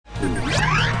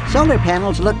Solar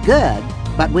panels look good,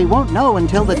 but we won't know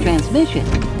until the transmission.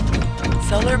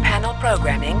 Solar panel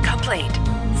programming complete.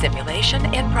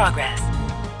 Simulation in progress.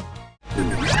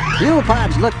 Fuel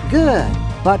pods look good,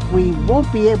 but we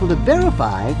won't be able to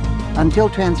verify until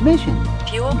transmission.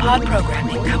 Fuel pod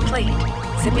programming complete.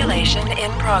 Simulation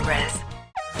in progress.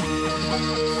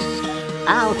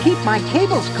 I'll keep my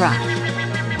cables crossed.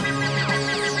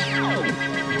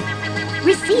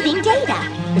 Receiving data.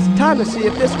 It's time to see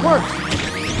if this works.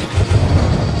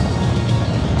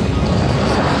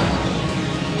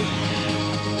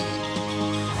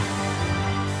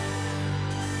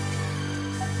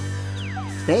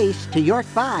 Base to York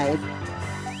 5.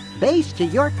 Base to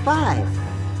York 5.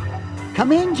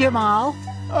 Come in, Jamal.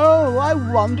 Oh, I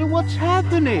wonder what's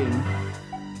happening.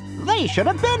 They should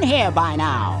have been here by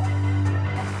now.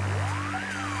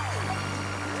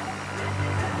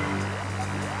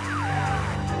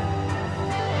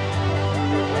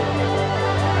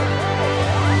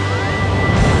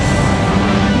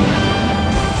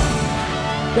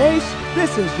 Base,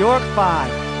 this is York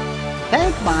 5.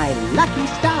 Thank my lucky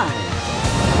stars.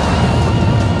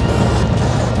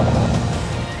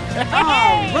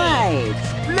 All right.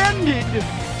 Splendid!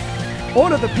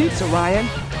 Order the pizza, Ryan.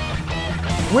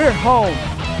 We're home.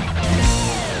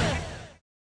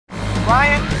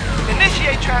 Ryan,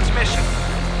 initiate transmission.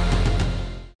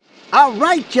 All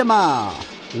right, Jamal.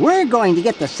 We're going to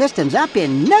get the systems up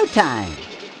in no time.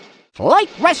 Flight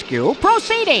rescue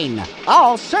proceeding.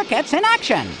 All circuits in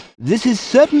action. This is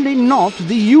certainly not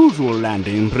the usual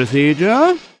landing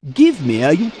procedure. Give me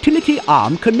a utility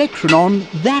arm connection on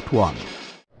that one.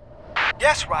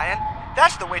 Yes, Ryan.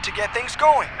 That's the way to get things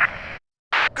going.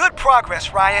 Good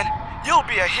progress, Ryan. You'll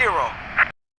be a hero.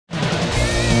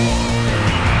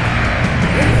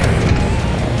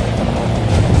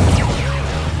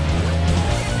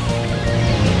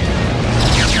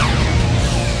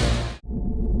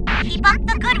 Keep up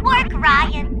the good work,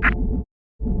 Ryan.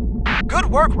 Good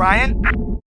work, Ryan.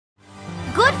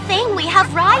 Good thing we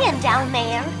have Ryan down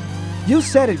there. You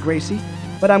said it, Gracie,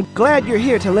 but I'm glad you're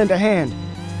here to lend a hand.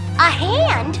 A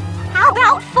hand? How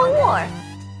about 4?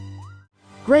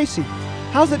 Gracie,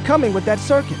 how's it coming with that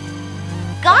circuit?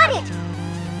 Got it!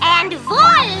 And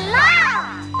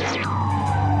voila!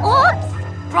 Oops!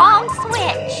 Wrong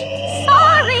switch.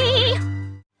 Sorry!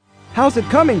 How's it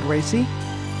coming, Gracie?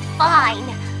 Fine.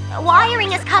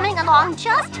 Wiring is coming along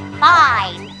just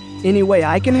fine. Any way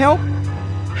I can help?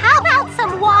 How about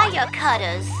some wire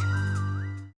cutters?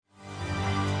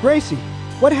 Gracie,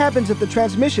 what happens if the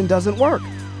transmission doesn't work?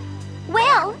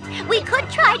 Well, we could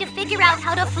try to figure out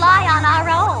how to fly on our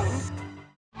own.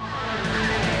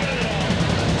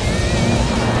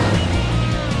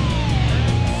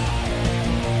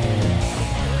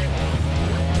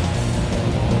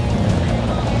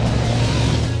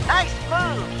 Nice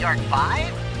move, York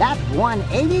 5. That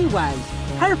 180 was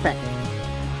perfect.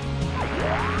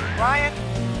 Ryan,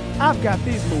 I've got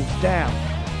these moves down.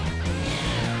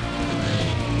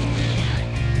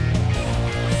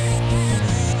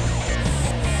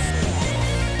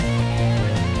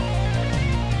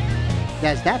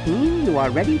 Does that mean you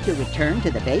are ready to return to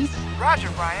the base? Roger,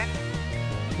 Ryan.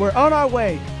 We're on our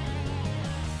way.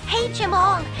 Hey,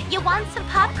 Jamal, you want some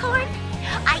popcorn?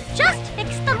 I just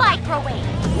fixed the microwave.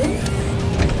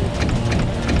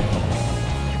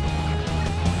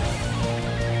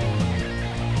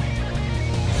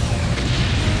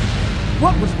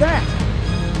 What was that?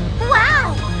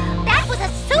 Wow! That was a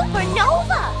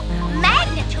supernova!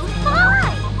 Magnitude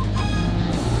 5!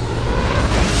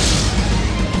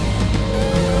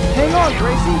 Hang on,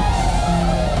 Gracie.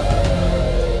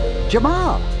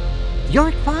 Jamal,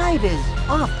 York 5 is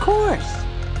off course.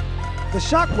 The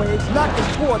shockwaves knocked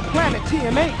us toward planet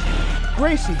TM8.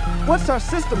 Gracie, what's our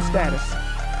system status?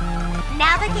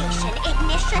 Navigation,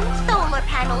 ignition, solar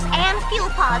panels, and fuel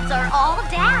pods are all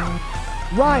down.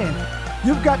 Ryan,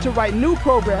 you've got to write new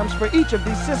programs for each of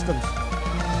these systems,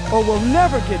 or we'll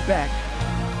never get back.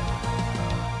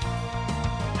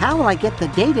 How will I get the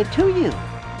data to you?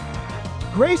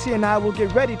 Gracie and I will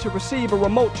get ready to receive a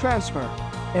remote transfer.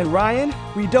 And Ryan,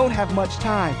 we don't have much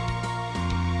time.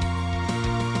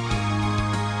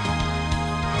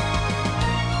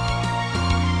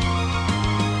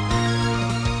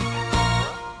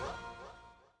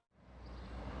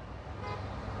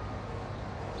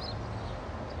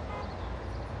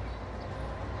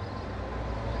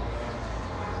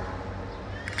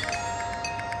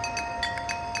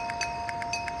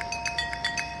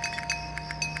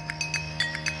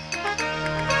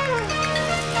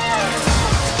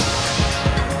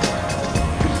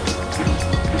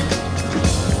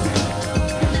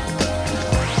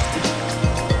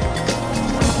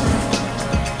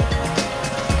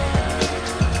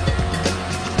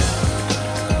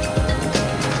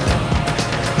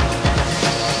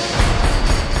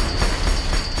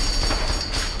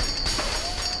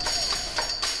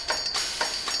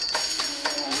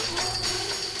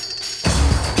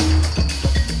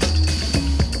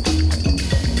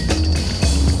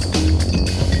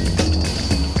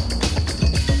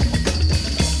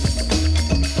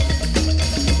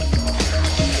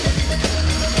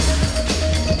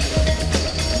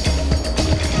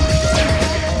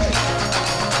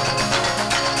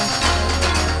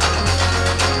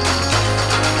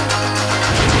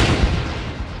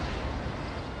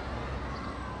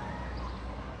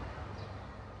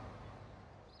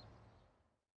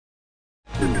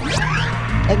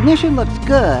 Ignition looks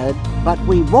good, but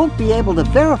we won't be able to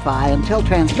verify until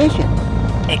transmission.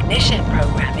 Ignition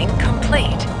programming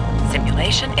complete.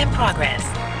 Simulation in progress.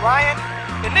 Ryan,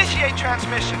 initiate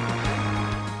transmission.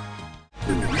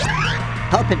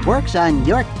 Hope it works on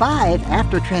York 5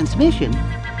 after transmission.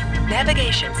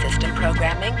 Navigation system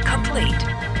programming complete.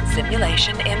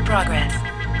 Simulation in progress.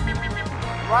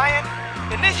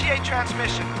 Ryan, initiate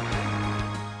transmission.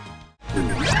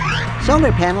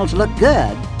 Solar panels look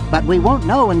good, but we won't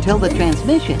know until the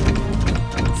transmission.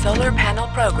 Solar panel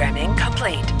programming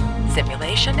complete.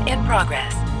 Simulation in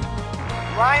progress.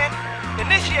 Ryan,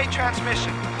 initiate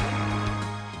transmission.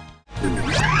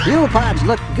 Fuel pods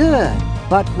look good,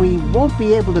 but we won't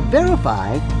be able to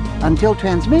verify until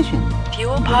transmission.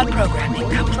 Fuel pod programming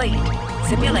complete.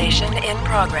 Simulation in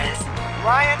progress.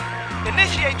 Ryan,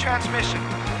 initiate transmission.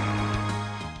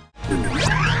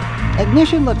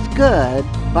 Ignition looks good,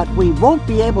 but we won't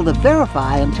be able to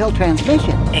verify until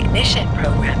transmission. Ignition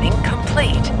programming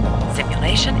complete.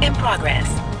 Simulation in progress.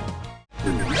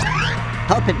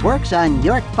 Hope it works on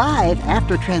York 5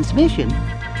 after transmission.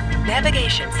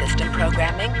 Navigation system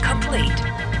programming complete.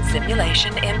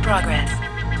 Simulation in progress.